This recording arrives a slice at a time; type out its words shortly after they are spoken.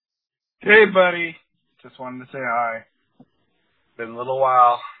Hey, buddy. Just wanted to say hi. Been a little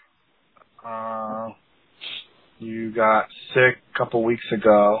while. You got sick a couple weeks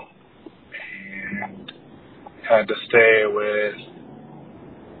ago and had to stay with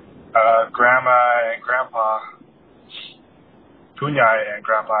Grandma and Grandpa. Punyai and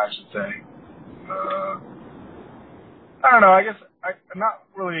Grandpa, I should say. I don't know. I guess not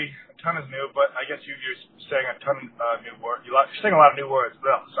really a ton is new, but I guess you're saying a ton of new words. You're saying a lot of new words.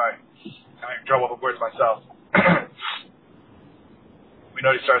 Oh, sorry. I'm having trouble with words myself. We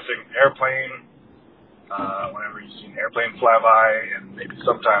know you start saying airplane whenever you see an airplane fly by, and maybe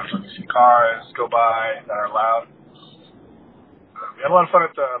sometimes when you see cars go by that are loud. We had a lot of fun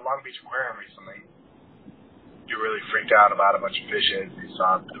at the Long Beach Aquarium recently. You really freaked out about a bunch of fishes. You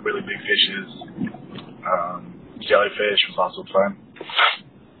saw the really big fishes. Jellyfish was also fun.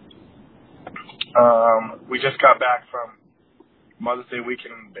 We just got back from Mother's Day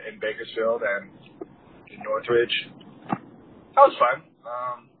weekend in Bakersfield and in Northridge. That was fun.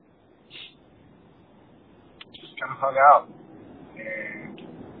 Just kind of hung out. And,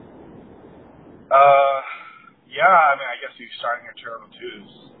 yeah, I mean, I guess you're starting your term too.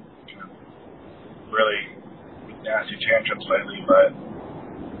 Really nasty tantrums lately, but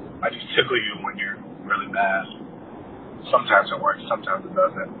I just tickle you when you're really mad. Sometimes it works, sometimes it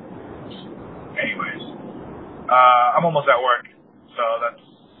doesn't. Anyways, I'm almost at work, so that's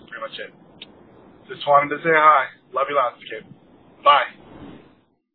pretty much it. Just wanted to say hi. Love you lots, kid. Bye.